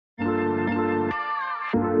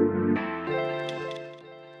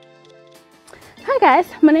guys,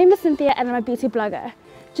 my name is Cynthia and I'm a beauty blogger.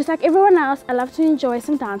 Just like everyone else, I love to enjoy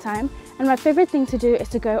some downtime, and my favorite thing to do is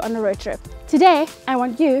to go on a road trip. Today, I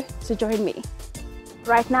want you to join me.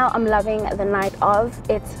 Right now, I'm loving the night of.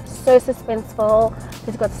 It's so suspenseful.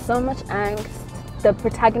 It's got so much angst. The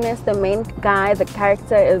protagonist, the main guy, the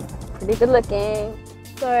character is pretty good looking.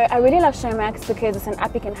 So I really love Showmax because it's an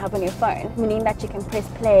app you can have on your phone, meaning that you can press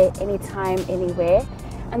play anytime, anywhere.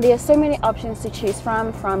 And there are so many options to choose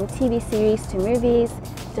from TV series to movies,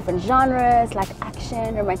 different genres like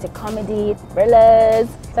action, romantic comedy, thrillers.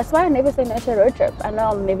 That's why I never say no to a road trip. I know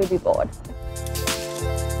I'll never be bored.